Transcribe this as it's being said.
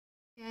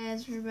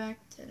Guys, we're back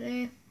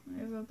today. We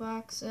have a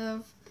box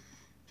of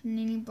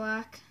Panini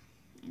Black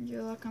and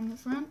your luck on the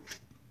front.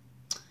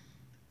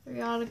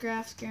 3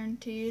 autographs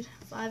guaranteed.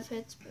 5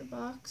 hits per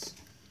box.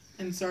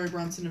 And sorry,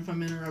 Bronson, if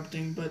I'm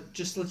interrupting, but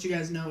just to let you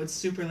guys know, it's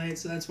super late,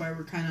 so that's why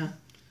we're kind of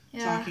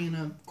talking in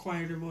a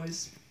quieter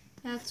voice.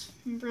 That's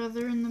my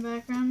brother in the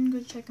background. Go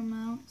check him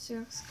out.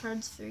 Seahawks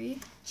cards 3.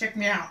 Check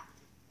me out.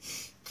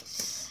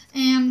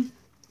 And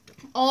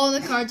all the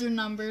cards are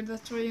numbered.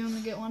 That's why you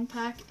only get 1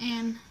 pack.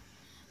 And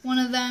one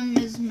of them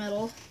is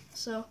metal.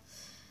 So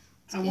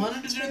I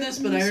wanted to do this,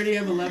 but I already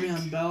have a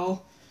Le'Veon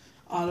Bell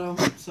auto,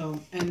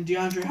 and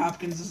DeAndre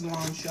Hopkins is a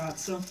long shot,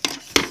 so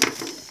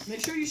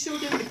make sure you show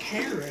them the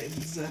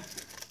cards.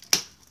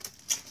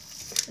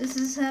 This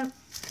is I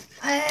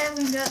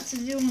haven't got to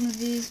do one of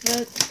these,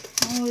 but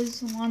I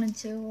always wanted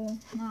to. Well,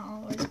 not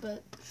always,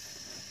 but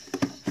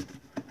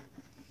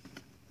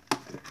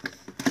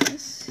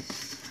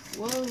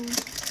whoa.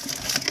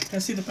 Can I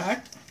see the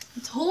pack? I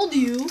told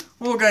you.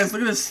 Oh, guys,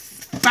 look at this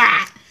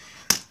fat.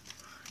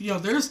 Yo,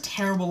 there's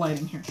terrible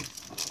lighting here.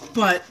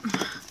 But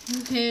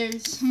who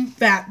cares?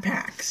 Fat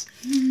packs.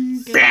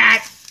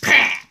 Fat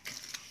pack.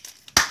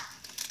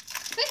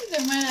 I think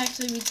there might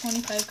actually be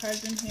 25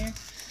 cards in here.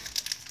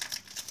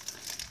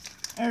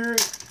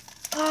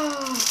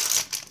 Oh,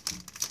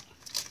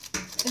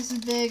 this is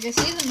big. I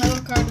see the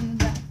metal card in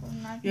the back.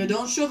 Yeah,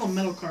 don't show the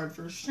metal card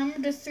first.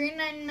 Number to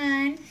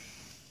 399.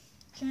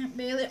 Can't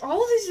barely.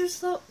 All of these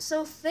are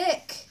so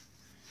thick.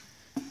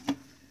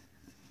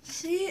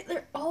 See,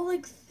 they're all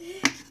like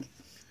thick.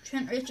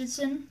 Trent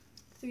Richardson,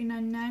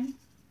 399.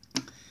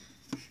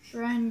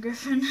 Ryan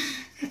Griffin,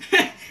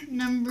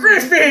 number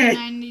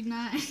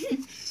 399.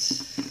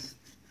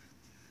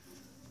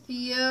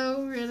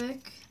 Theo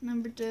Riddick,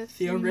 number to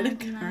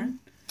 399.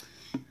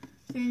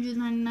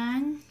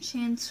 399.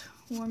 Chance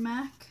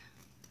Warmack.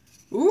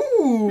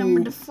 Ooh.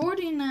 Number to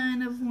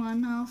 49 of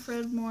 1.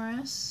 Alfred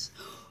Morris.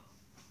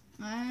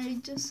 I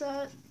just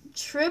saw it.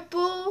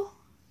 Triple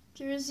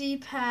jersey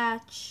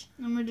patch.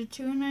 Number to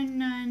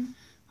 299.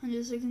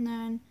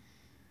 169.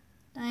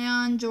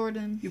 Dion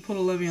Jordan. You pulled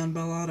a Le'Veon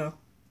Bell auto.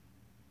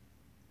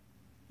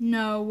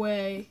 No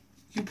way.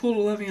 You pulled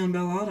a Le'Veon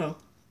Bell auto.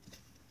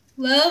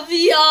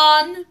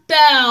 Le'Veon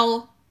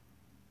Bell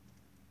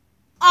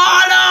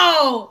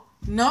auto!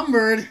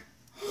 Numbered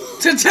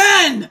to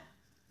 10!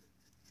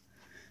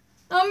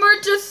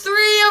 Number to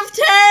 3 of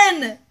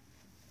 10!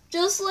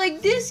 Just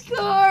like this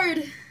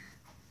card.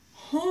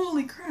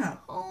 Holy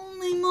crap.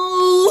 Holy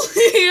moly.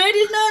 I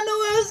did not know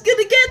I was going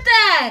to get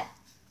that.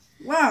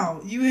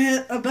 Wow, you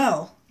hit a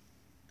bell.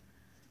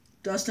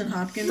 Dustin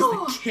Hopkins,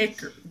 the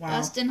kicker. Wow.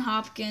 Dustin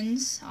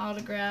Hopkins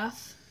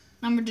autograph.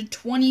 Number to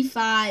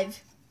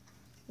 25.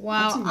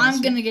 Wow,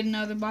 I'm going to get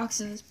another box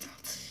of this.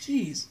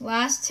 Jeez.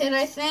 Last hit,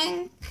 I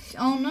think.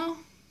 Oh, no.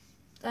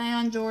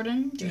 Dion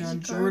Jordan. Dion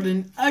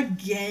Jordan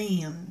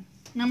again.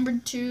 Number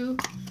 2,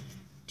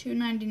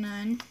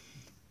 299.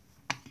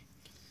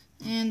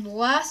 And the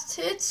last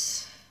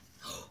hits.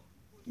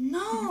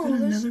 No. You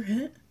got another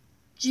hit?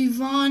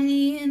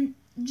 Giovanni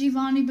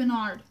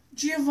Bernard.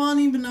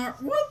 Giovanni Bernard.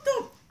 What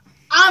the?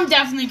 I'm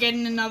definitely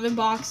getting another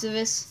box of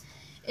this.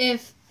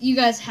 If you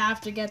guys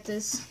have to get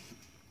this.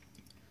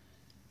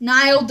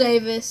 Niall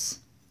Davis.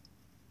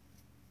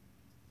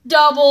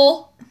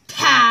 Double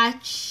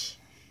patch.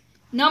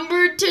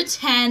 Numbered to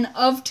 10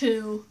 of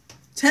 2.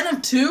 10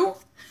 of 2?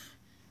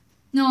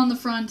 No, on the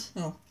front.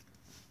 Oh.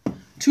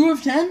 2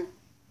 of 10?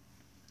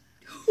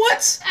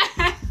 What?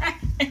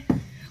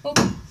 Oh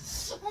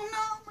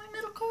no, my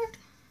middle card.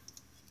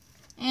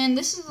 And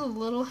this is a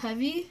little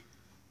heavy.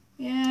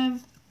 We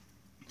have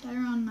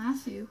Tyrann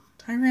Mathieu.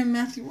 Tyrann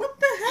Mathieu. What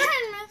the heck?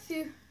 Tyrann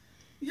Mathieu.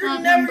 You're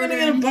never going to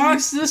get a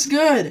box this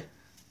good.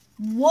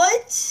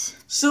 What?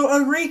 So, a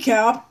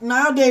recap.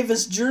 Niall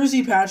Davis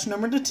jersey patch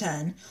number to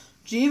 10.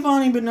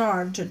 Giovanni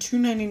Bernard to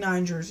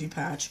 299 jersey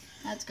patch.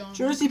 That's going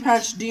jersey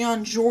patch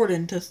Dion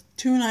Jordan to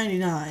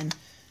 299.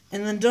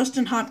 And then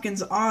Dustin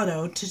Hopkins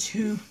auto to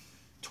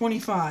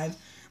 225.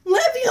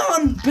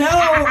 Le'Veon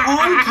Bell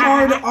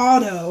on-card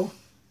auto.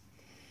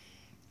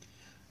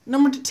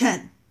 Number to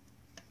 10.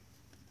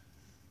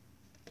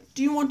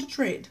 Do you want to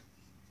trade?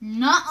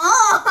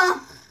 Nuh-uh.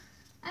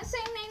 I say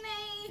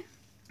nay.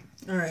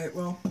 Alright,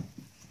 well.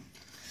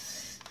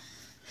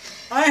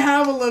 I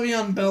have a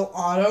Le'Veon Bell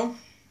auto.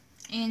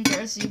 And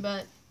jersey,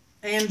 but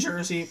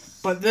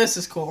this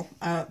is cool.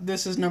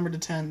 This is number to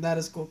 10. That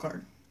is a cool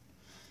card.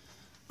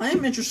 I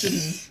am interested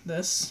in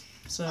this,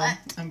 so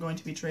I'm going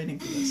to be trading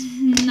for this.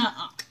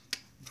 Nuh-uh.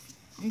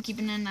 I'm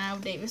keeping an eye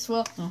on Davis.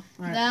 Well,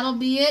 right. That'll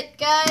be it,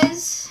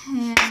 guys.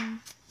 And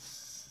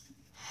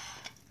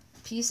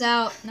peace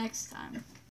out next time.